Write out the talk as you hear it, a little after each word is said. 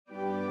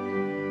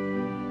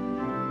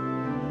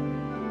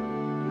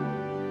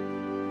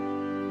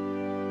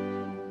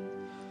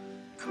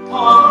Come,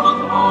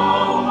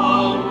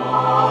 Almighty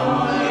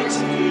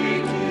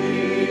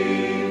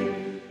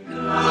King,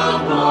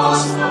 help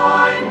us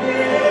thy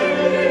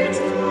name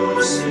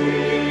to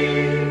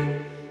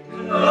sing,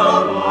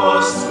 help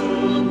us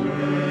to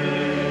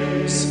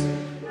praise,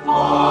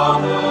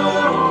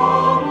 Father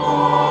of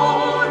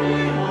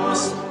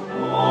glorious,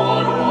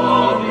 Lord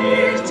of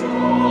victorious,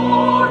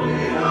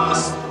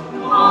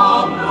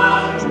 come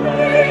and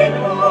reign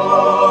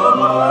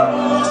over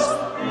us,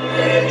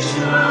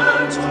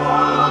 ancient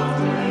of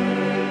days.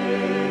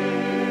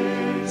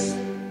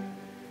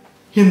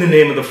 In the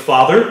name of the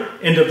Father,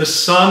 and of the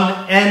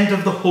Son, and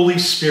of the Holy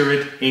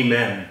Spirit,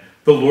 amen.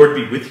 The Lord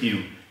be with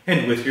you,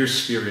 and with your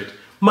spirit.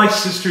 My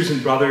sisters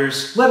and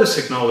brothers, let us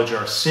acknowledge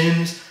our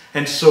sins,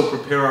 and so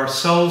prepare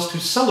ourselves to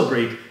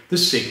celebrate the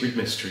sacred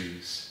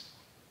mysteries.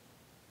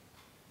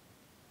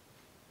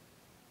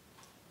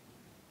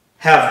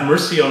 Have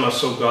mercy on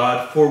us, O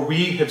God, for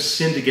we have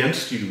sinned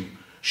against you.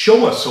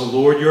 Show us, O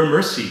Lord, your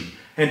mercy,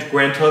 and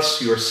grant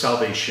us your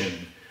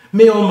salvation.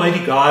 May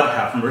Almighty God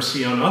have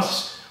mercy on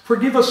us,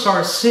 forgive us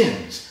our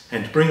sins,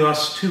 and bring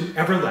us to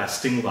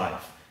everlasting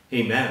life.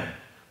 Amen.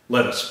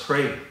 Let us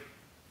pray.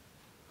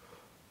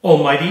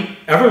 Almighty,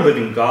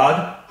 ever-living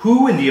God,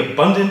 who in the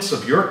abundance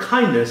of your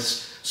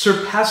kindness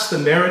surpass the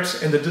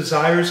merits and the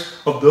desires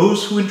of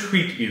those who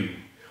entreat you,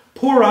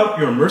 pour out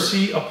your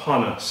mercy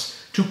upon us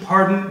to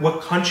pardon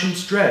what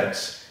conscience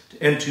dreads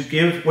and to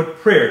give what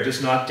prayer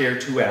does not dare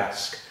to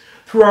ask.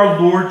 Through our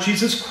Lord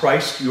Jesus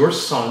Christ, your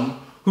Son,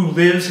 who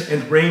lives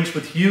and reigns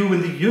with you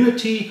in the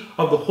unity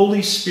of the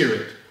Holy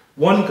Spirit,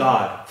 one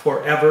God,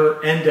 forever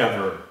and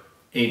ever.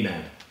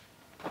 Amen.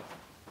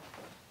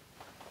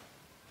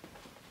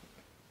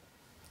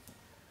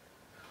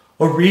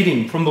 A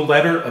reading from the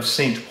letter of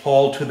St.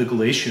 Paul to the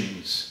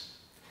Galatians.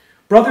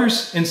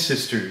 Brothers and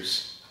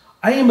sisters,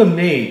 I am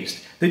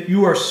amazed that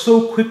you are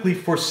so quickly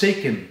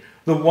forsaken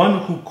the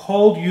one who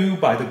called you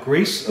by the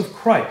grace of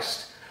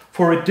Christ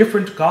for a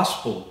different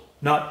gospel,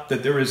 not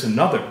that there is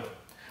another,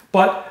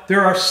 but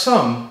there are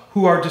some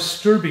who are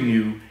disturbing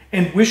you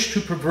and wish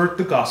to pervert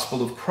the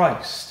gospel of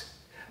Christ.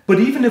 But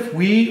even if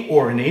we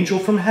or an angel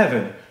from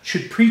heaven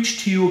should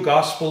preach to you a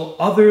gospel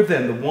other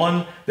than the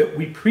one that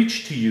we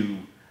preach to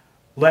you,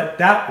 let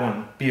that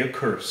one be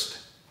accursed.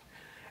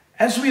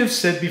 As we have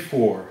said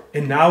before,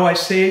 and now I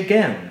say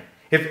again,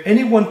 if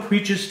anyone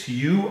preaches to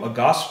you a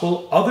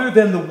gospel other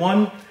than the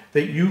one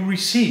that you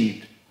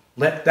received,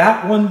 let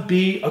that one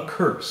be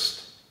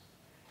accursed.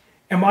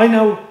 Am I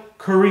now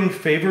currying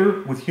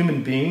favor with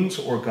human beings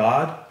or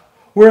God?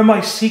 Or am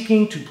I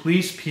seeking to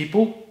please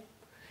people?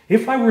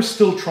 If I were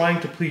still trying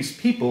to please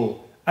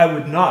people, I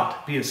would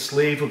not be a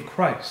slave of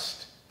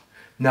Christ.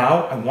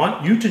 Now I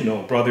want you to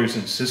know, brothers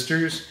and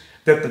sisters,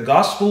 that the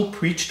gospel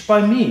preached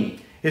by me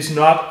is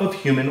not of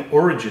human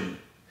origin,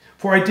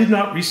 for I did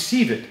not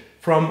receive it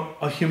from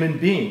a human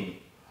being,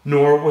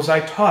 nor was I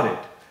taught it,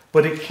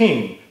 but it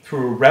came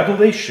through a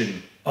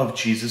revelation of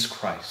Jesus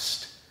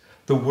Christ.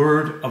 The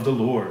word of the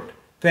Lord.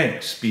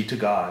 Thanks be to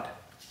God.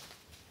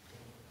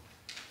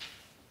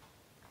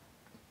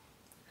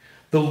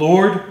 The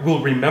Lord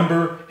will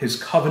remember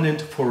his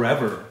covenant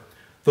forever.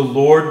 The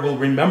Lord will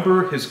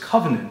remember his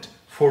covenant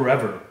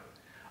forever.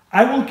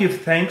 I will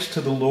give thanks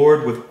to the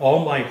Lord with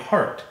all my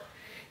heart,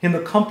 in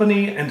the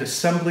company and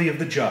assembly of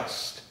the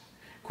just.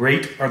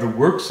 Great are the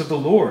works of the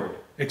Lord,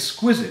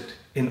 exquisite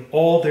in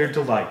all their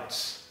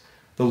delights.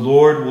 The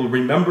Lord will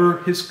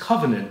remember his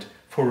covenant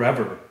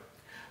forever.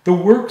 The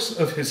works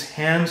of his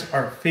hands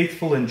are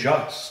faithful and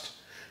just.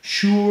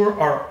 Sure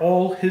are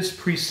all his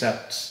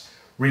precepts,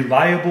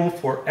 reliable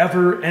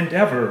forever and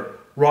ever,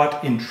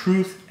 wrought in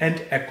truth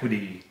and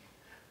equity.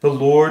 The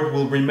Lord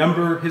will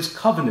remember his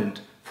covenant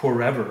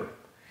forever.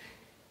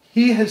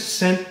 He has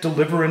sent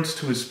deliverance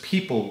to his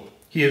people.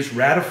 He has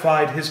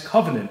ratified his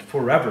covenant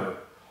forever.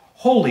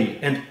 Holy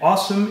and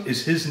awesome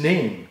is his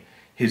name.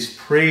 His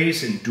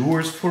praise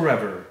endures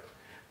forever.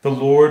 The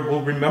Lord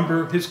will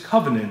remember his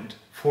covenant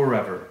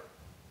forever.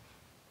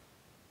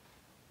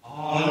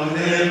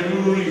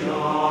 Alleluia,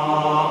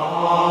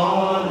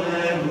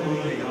 alleluia,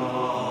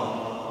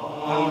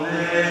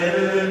 alleluia,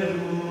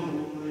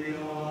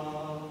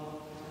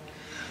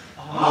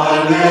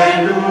 alleluia,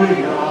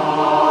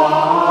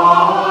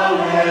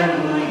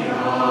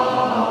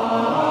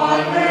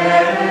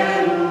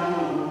 alleluia.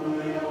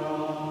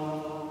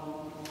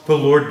 The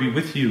Lord be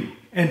with you,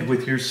 and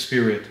with your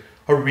spirit.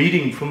 A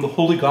reading from the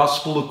Holy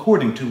Gospel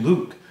according to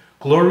Luke.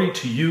 Glory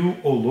to you,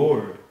 O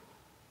Lord.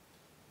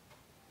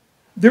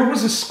 There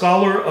was a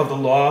scholar of the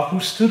law who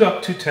stood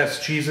up to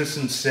test Jesus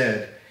and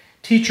said,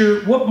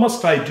 "Teacher, what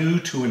must I do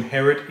to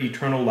inherit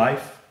eternal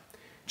life?"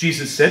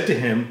 Jesus said to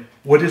him,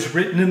 "What is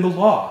written in the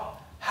law?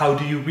 How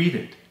do you read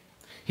it?"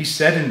 He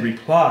said in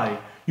reply,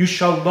 "You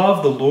shall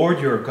love the Lord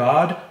your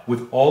God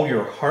with all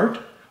your heart,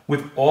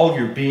 with all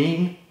your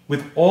being,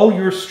 with all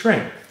your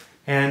strength,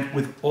 and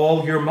with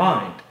all your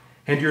mind,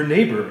 and your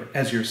neighbor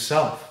as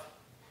yourself."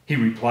 He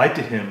replied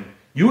to him,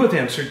 "You have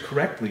answered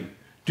correctly.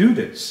 Do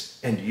this,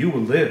 and you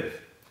will live."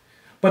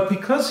 But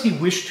because he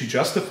wished to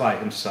justify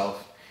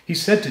himself, he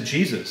said to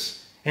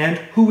Jesus, And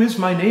who is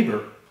my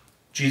neighbor?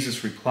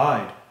 Jesus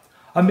replied,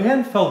 A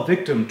man fell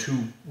victim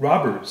to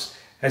robbers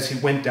as he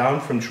went down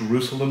from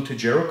Jerusalem to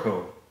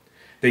Jericho.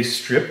 They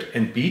stripped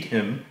and beat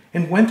him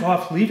and went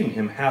off, leaving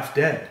him half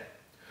dead.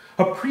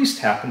 A priest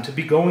happened to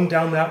be going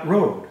down that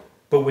road,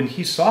 but when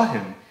he saw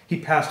him, he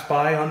passed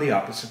by on the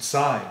opposite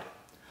side.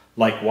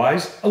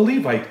 Likewise, a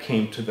Levite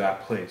came to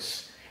that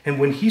place, and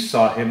when he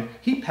saw him,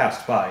 he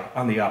passed by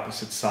on the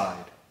opposite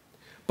side.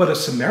 But a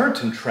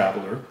Samaritan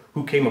traveler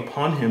who came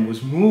upon him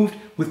was moved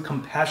with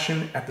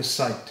compassion at the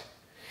sight.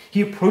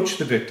 He approached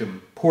the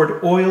victim,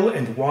 poured oil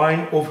and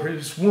wine over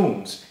his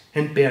wounds,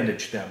 and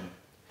bandaged them.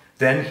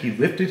 Then he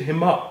lifted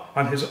him up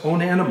on his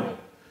own animal,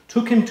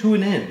 took him to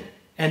an inn,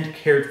 and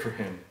cared for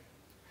him.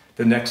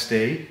 The next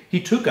day he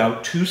took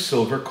out 2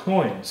 silver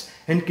coins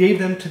and gave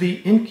them to the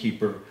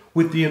innkeeper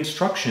with the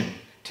instruction,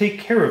 Take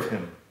care of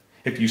him.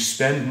 If you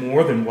spend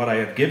more than what I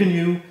have given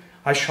you,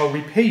 I shall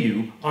repay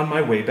you on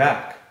my way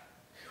back.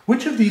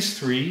 Which of these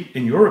 3,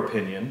 in your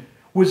opinion,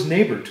 was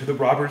neighbor to the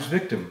robber's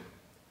victim?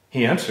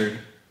 He answered,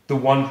 The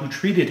one who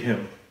treated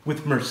him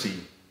with mercy.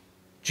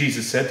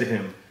 Jesus said to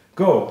him,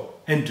 Go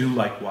and do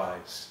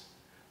likewise.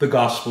 The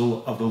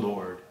Gospel of the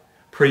Lord.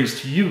 Praise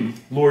to you,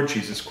 Lord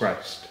Jesus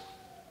Christ.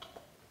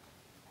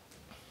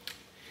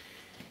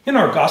 In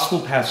our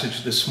Gospel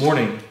passage this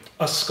morning,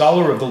 a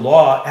scholar of the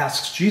law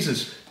asks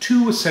Jesus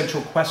 2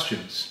 essential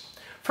questions.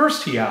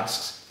 First, he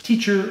asks,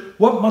 Teacher,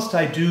 what must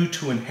I do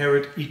to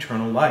inherit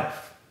eternal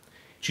life?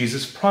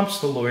 Jesus prompts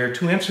the lawyer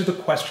to answer the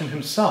question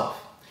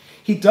himself.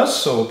 He does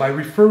so by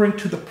referring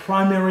to the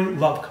primary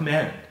love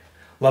command,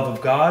 love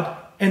of God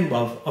and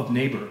love of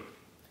neighbor.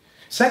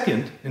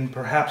 Second, and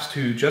perhaps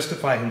to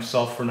justify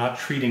himself for not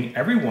treating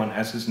everyone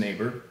as his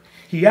neighbor,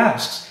 he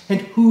asks,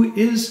 And who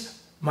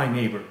is my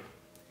neighbor?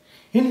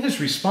 In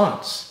his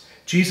response,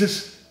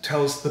 Jesus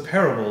tells the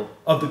parable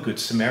of the Good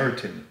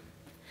Samaritan.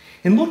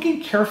 In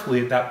looking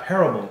carefully at that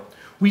parable,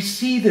 we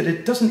see that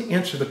it doesn't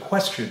answer the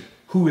question,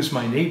 Who is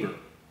my neighbor?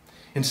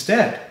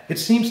 Instead, it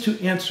seems to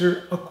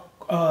answer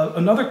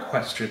another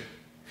question.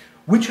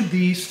 Which of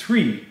these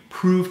 3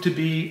 prove to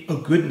be a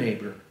good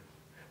neighbor?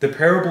 The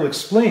parable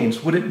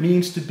explains what it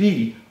means to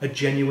be a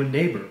genuine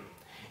neighbor.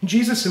 And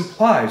Jesus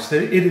implies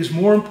that it is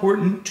more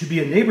important to be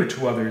a neighbor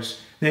to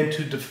others than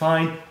to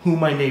define who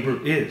my neighbor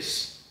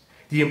is.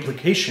 The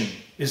implication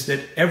is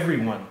that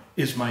everyone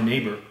is my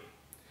neighbor.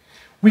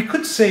 We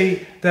could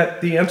say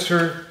that the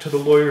answer to the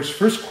lawyer's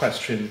first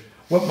question,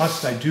 what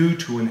must I do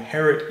to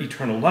inherit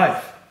eternal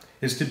life,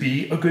 is to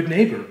be a good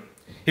neighbor.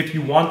 If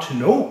you want to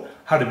know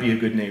how to be a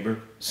good neighbor,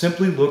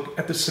 simply look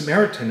at the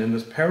Samaritan in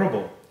this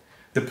parable.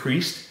 The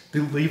priest,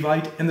 the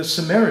Levite, and the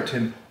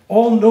Samaritan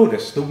all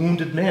notice the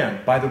wounded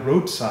man by the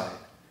roadside.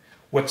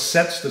 What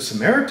sets the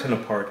Samaritan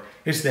apart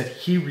is that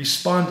he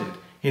responded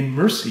in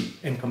mercy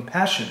and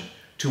compassion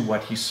to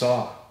what he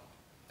saw.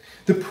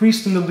 The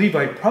priest and the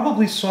Levite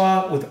probably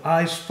saw with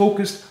eyes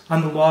focused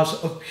on the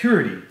laws of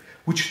purity,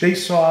 which they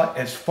saw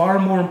as far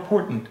more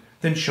important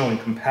than showing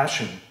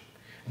compassion.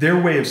 Their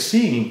way of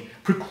seeing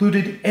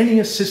precluded any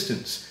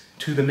assistance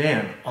to the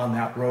man on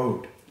that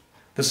road.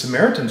 The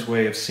Samaritan's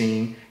way of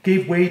seeing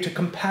gave way to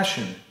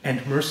compassion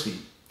and mercy.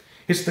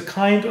 It's the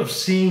kind of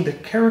seeing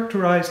that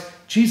characterized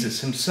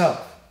Jesus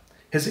himself.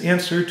 His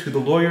answer to the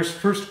lawyer's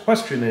first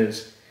question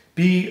is,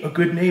 Be a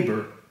good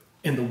neighbor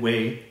in the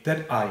way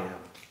that I am.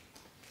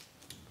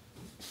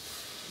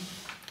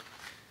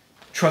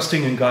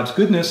 Trusting in God's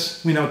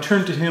goodness, we now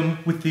turn to him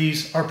with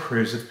these, our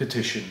prayers of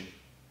petition.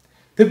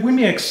 That we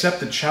may accept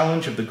the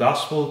challenge of the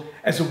gospel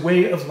as a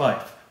way of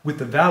life with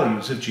the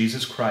values of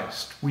Jesus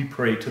Christ, we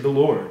pray to the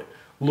Lord.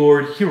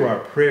 Lord, hear our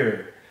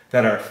prayer,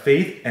 that our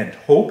faith and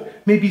hope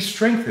may be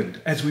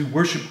strengthened as we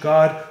worship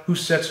God who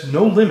sets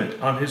no limit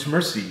on his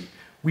mercy.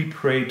 We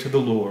pray to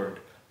the Lord.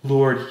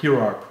 Lord, hear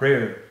our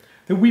prayer,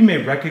 that we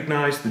may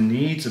recognize the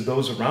needs of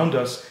those around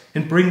us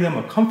and bring them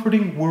a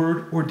comforting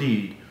word or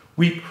deed.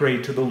 We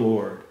pray to the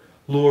Lord.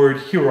 Lord,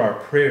 hear our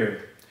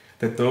prayer,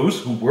 that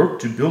those who work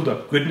to build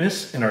up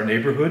goodness in our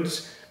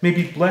neighborhoods may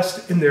be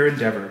blessed in their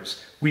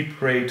endeavors. We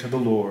pray to the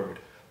Lord.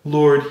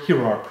 Lord,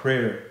 hear our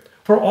prayer.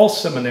 For all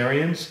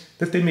seminarians,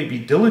 that they may be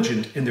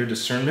diligent in their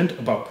discernment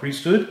about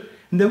priesthood,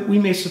 and that we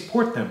may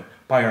support them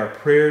by our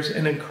prayers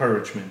and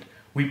encouragement.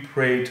 We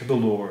pray to the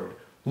Lord.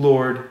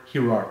 Lord,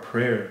 hear our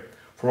prayer.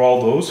 For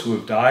all those who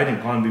have died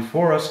and gone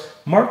before us,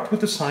 marked with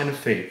the sign of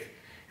faith.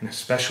 In a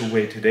special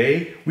way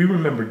today, we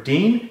remember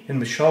Dean and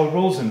Michelle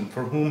Rosen,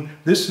 for whom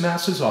this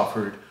Mass is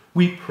offered.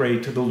 We pray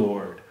to the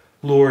Lord.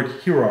 Lord,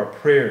 hear our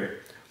prayer.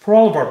 For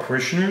all of our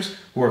parishioners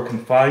who are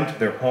confined to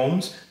their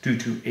homes due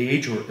to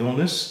age or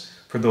illness,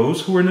 for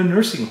those who are in a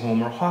nursing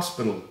home or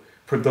hospital,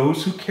 for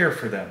those who care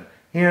for them,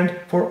 and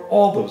for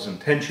all those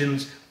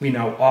intentions we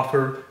now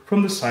offer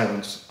from the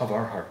silence of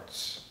our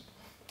hearts.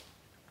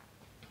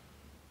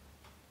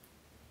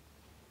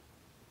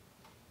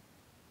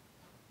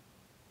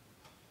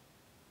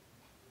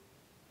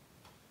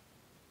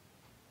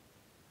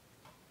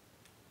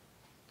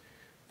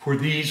 For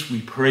these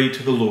we pray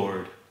to the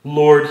Lord.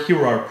 Lord,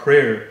 hear our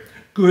prayer.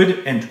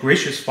 Good and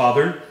gracious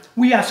Father,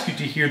 we ask you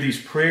to hear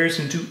these prayers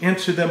and to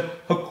answer them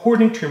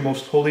according to your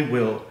most holy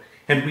will.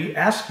 And we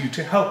ask you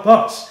to help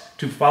us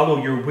to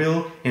follow your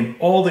will in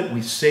all that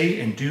we say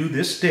and do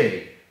this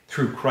day.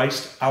 Through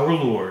Christ our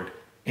Lord.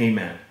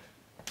 Amen.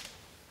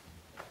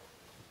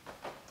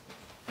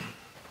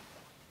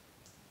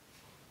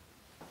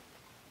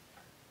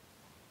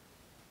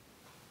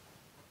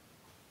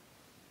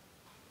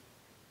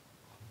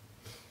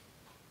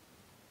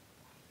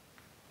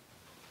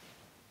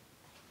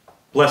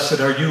 Blessed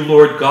are you,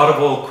 Lord God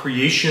of all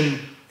creation,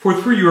 for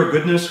through your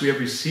goodness we have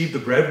received the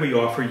bread we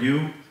offer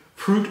you,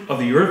 fruit of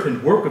the earth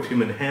and work of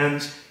human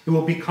hands. It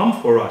will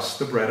become for us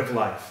the bread of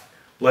life.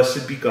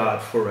 Blessed be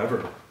God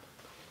forever.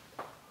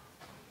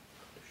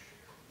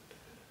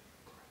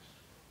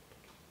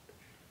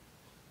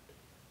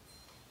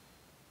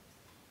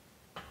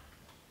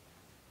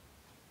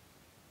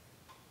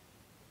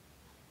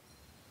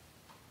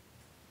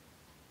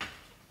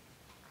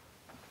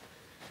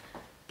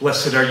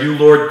 Blessed are you,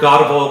 Lord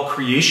God of all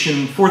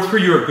creation, for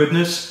through your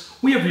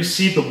goodness we have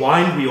received the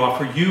wine we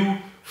offer you,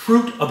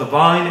 fruit of the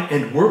vine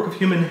and work of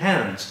human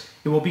hands.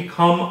 It will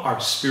become our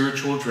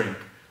spiritual drink.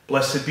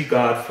 Blessed be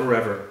God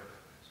forever.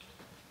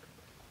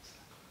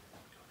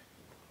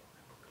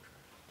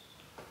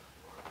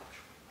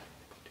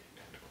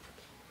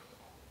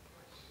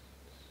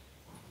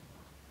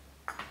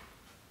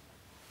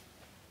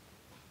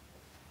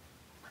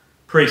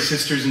 Pray,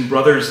 sisters and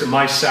brothers, that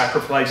my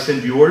sacrifice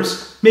and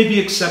yours may be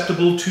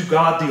acceptable to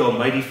God the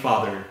Almighty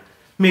Father.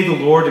 May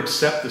the Lord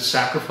accept the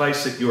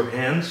sacrifice at your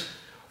hands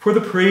for the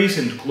praise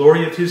and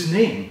glory of his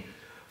name,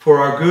 for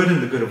our good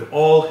and the good of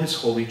all his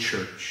holy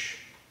church.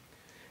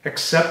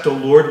 Accept, O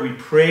Lord, we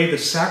pray, the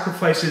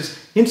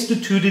sacrifices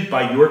instituted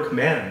by your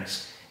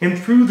commands,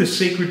 and through the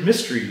sacred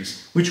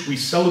mysteries which we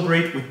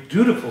celebrate with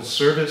dutiful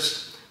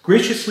service,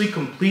 graciously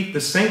complete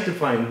the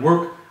sanctifying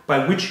work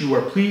by which you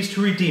are pleased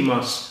to redeem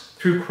us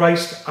through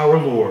Christ our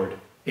Lord.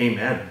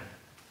 Amen.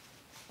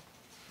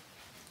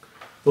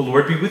 The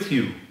Lord be with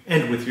you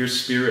and with your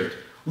spirit.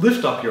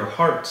 Lift up your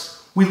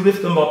hearts. We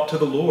lift them up to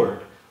the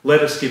Lord.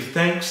 Let us give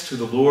thanks to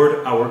the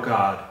Lord our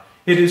God.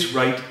 It is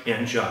right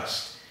and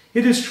just.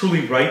 It is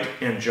truly right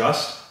and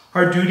just,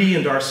 our duty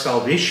and our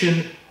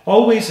salvation,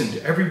 always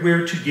and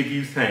everywhere to give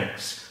you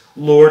thanks.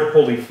 Lord,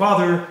 Holy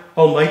Father,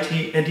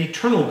 Almighty and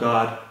eternal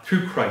God,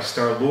 through Christ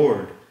our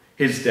Lord.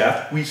 His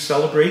death we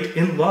celebrate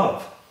in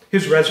love.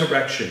 His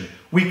resurrection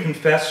we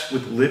confess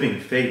with living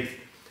faith,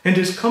 and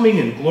his coming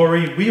in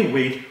glory we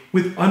await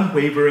with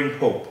unwavering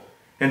hope.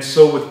 And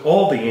so with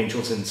all the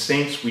angels and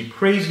saints we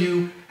praise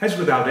you, as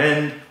without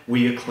end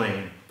we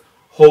acclaim.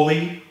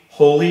 Holy,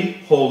 holy,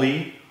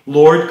 holy,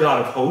 Lord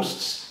God of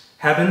hosts,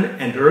 heaven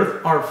and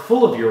earth are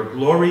full of your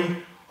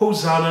glory.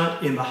 Hosanna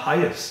in the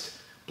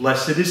highest.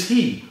 Blessed is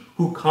he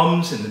who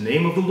comes in the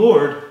name of the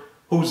Lord.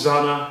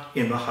 Hosanna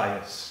in the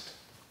highest.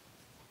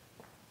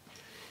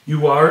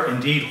 You are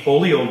indeed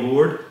holy, O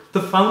Lord,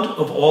 the fount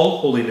of all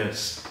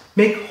holiness.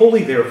 Make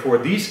holy, therefore,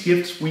 these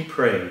gifts, we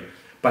pray,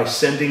 by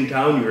sending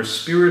down your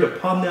Spirit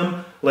upon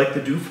them like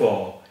the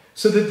dewfall,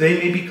 so that they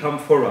may become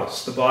for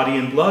us the body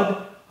and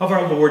blood of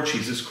our Lord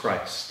Jesus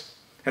Christ.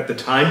 At the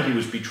time he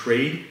was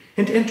betrayed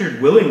and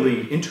entered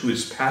willingly into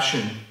his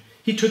passion,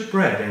 he took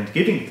bread and,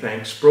 giving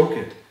thanks, broke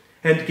it,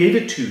 and gave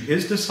it to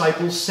his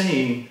disciples,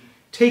 saying,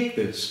 "Take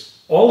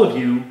this, all of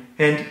you,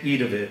 and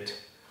eat of it.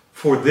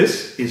 For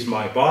this is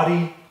my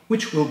body,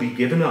 which will be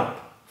given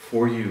up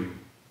for you."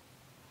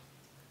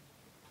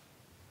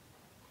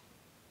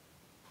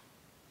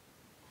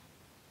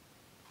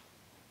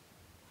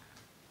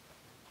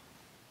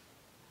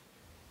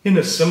 In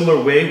a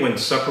similar way, when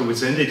supper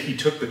was ended, he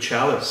took the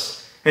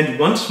chalice, and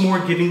once more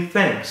giving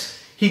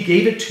thanks, he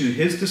gave it to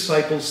his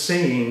disciples,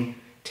 saying,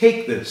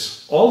 "Take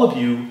this, all of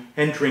you,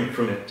 and drink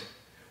from it.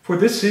 For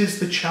this is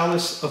the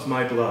chalice of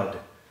my blood,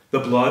 the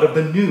blood of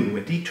the new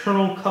and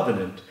eternal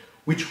covenant,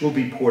 which will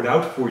be poured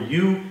out for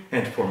you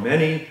and for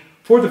many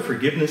for the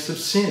forgiveness of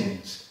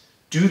sins.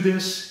 Do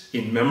this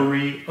in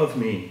memory of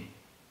me."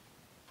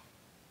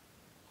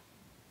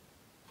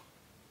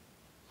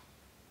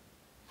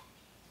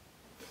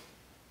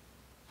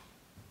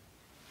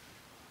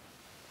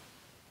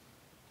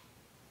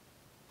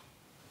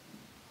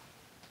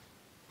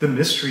 The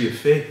mystery of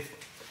faith.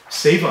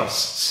 Save us,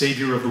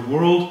 Savior of the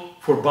world,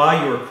 for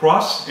by your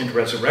cross and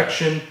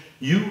resurrection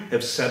you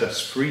have set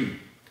us free.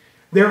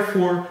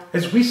 Therefore,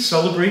 as we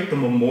celebrate the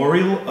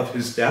memorial of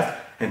his death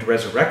and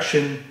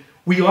resurrection,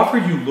 we offer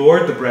you,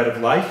 Lord, the bread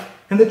of life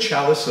and the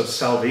chalice of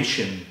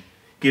salvation,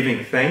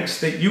 giving thanks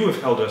that you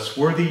have held us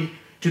worthy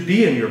to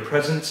be in your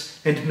presence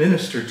and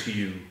minister to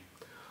you.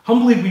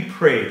 Humbly we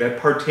pray that,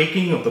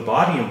 partaking of the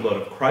body and blood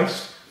of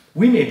Christ,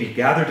 we may be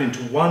gathered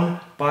into one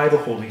by the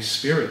Holy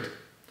Spirit.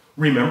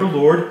 Remember,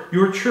 Lord,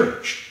 your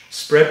church,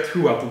 spread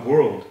throughout the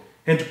world,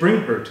 and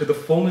bring her to the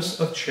fullness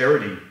of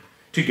charity,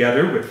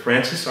 together with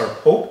Francis our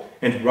Pope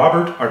and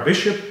Robert our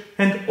Bishop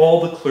and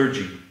all the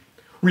clergy.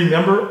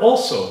 Remember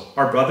also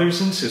our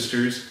brothers and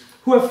sisters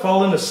who have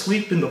fallen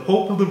asleep in the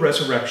hope of the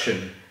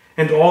resurrection,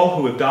 and all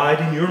who have died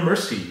in your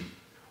mercy.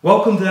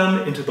 Welcome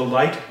them into the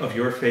light of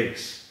your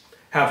face.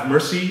 Have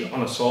mercy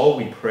on us all,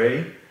 we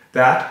pray,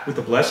 that with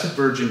the Blessed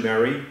Virgin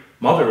Mary,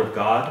 Mother of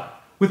God,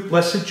 with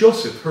blessed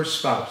Joseph, her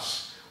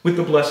spouse, with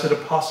the blessed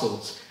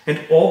apostles, and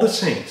all the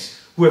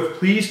saints who have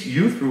pleased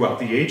you throughout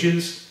the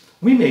ages,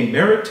 we may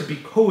merit to be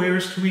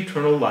co-heirs to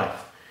eternal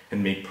life,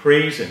 and may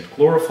praise and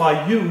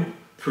glorify you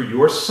through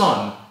your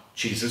Son,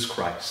 Jesus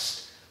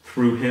Christ.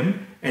 Through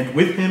him, and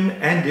with him,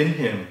 and in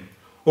him,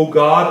 O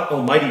God,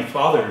 Almighty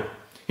Father,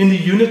 in the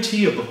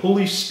unity of the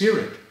Holy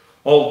Spirit,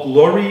 all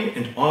glory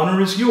and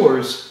honor is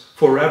yours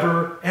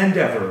forever and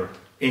ever.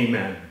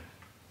 Amen.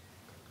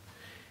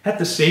 At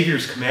the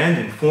Savior's command,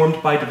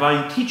 informed by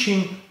divine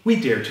teaching, we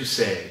dare to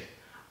say,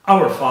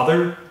 Our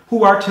Father,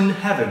 who art in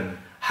heaven,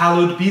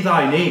 hallowed be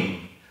thy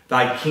name.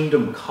 Thy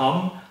kingdom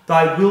come,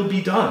 thy will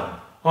be done,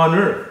 on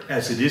earth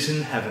as it is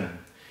in heaven.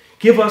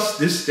 Give us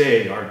this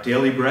day our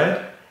daily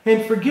bread,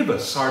 and forgive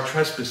us our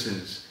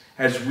trespasses,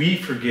 as we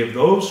forgive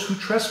those who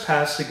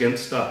trespass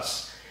against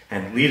us.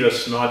 And lead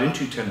us not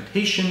into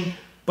temptation,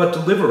 but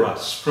deliver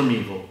us from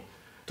evil.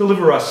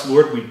 Deliver us,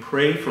 Lord, we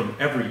pray, from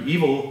every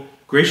evil.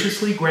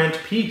 Graciously grant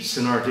peace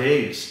in our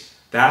days,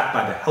 that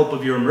by the help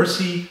of your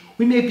mercy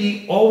we may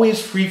be always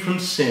free from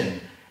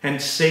sin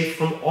and safe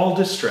from all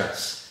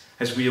distress,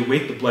 as we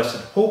await the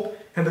blessed hope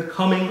and the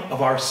coming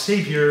of our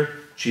Savior,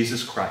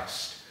 Jesus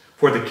Christ.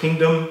 For the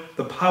kingdom,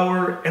 the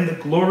power, and the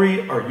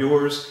glory are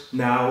yours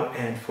now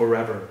and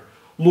forever.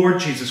 Lord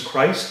Jesus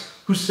Christ,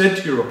 who said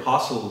to your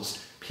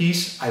apostles,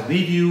 Peace I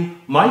leave you,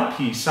 my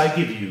peace I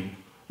give you.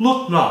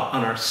 Look not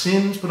on our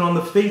sins, but on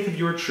the faith of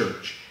your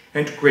church,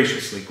 and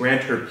graciously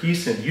grant her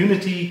peace and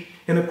unity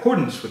in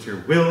accordance with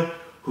your will,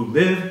 who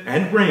live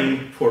and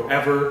reign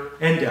forever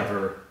and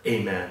ever.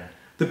 Amen.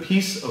 The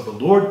peace of the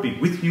Lord be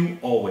with you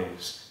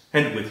always,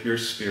 and with your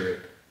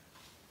spirit.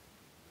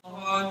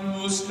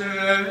 Agnus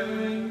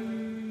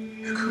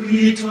Dei,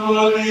 qui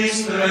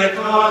tollis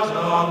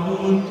peccata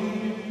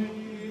mundi,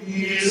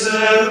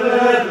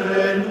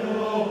 miserere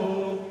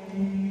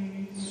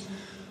nobis.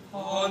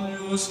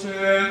 Agnus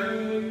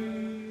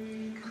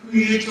Dei,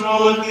 qui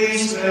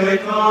tollis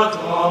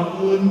peccata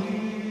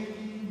mundi,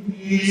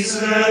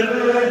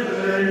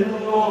 miserere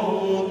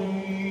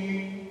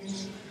nobis.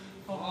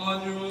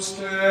 Agnus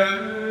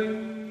Dei,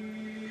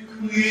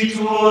 qui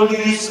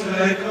tollis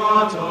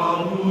peccata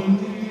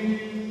mundi,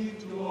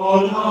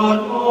 dona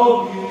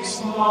nobis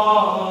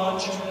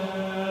pacem.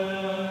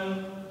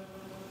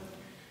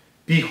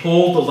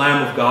 Behold the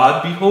Lamb of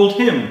God, behold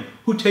him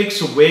who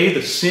takes away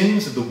the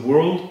sins of the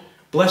world.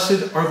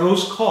 Blessed are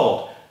those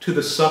called to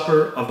the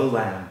supper of the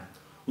Lamb.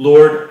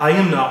 Lord, I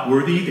am not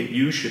worthy that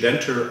you should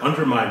enter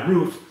under my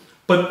roof,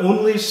 but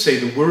only say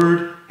the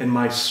word, and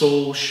my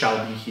soul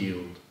shall be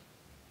healed.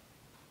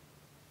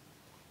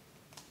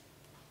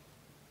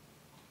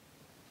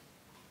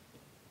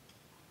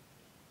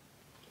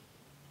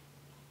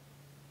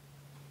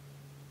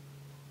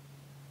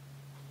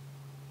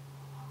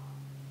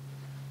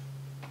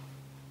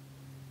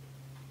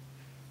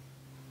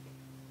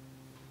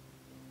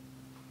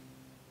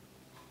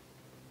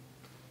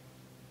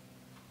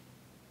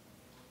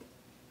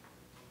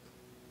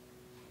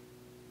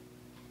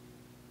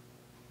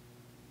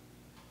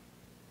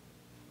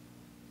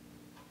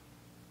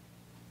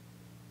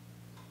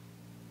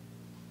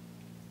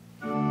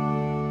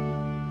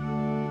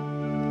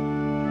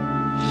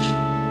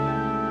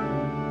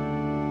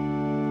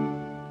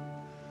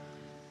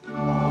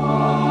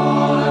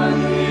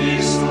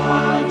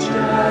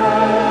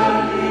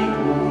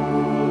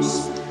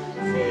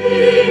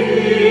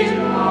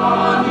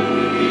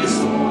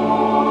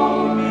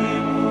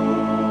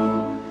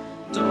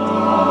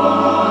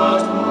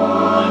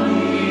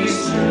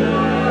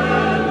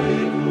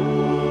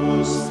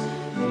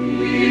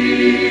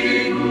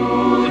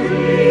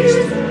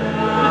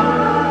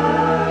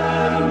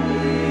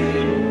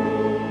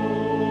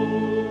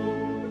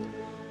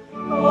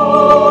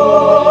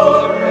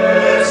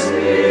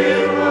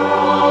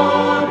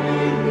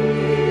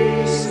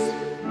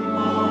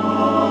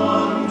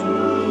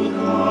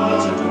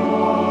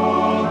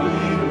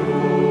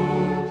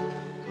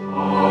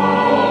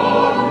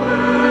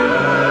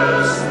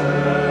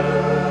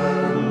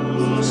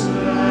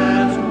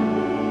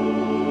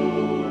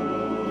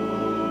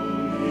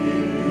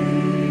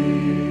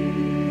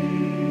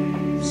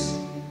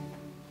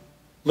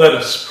 Let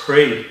us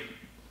pray.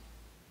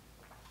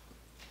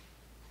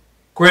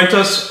 Grant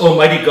us,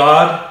 Almighty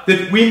God,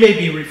 that we may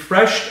be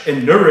refreshed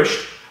and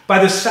nourished by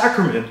the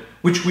sacrament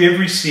which we have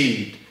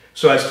received,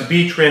 so as to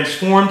be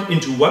transformed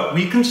into what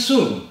we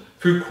consume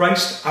through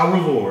Christ our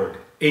Lord.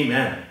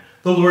 Amen.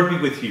 The Lord be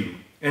with you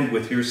and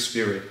with your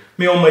spirit.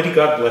 May Almighty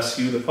God bless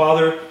you, the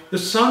Father, the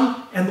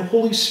Son, and the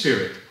Holy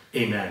Spirit.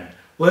 Amen.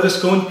 Let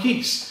us go in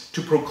peace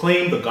to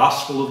proclaim the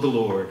gospel of the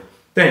Lord.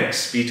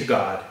 Thanks be to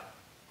God.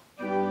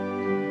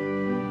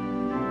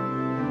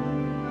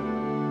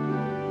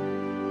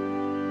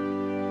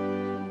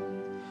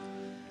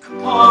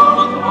 Panis.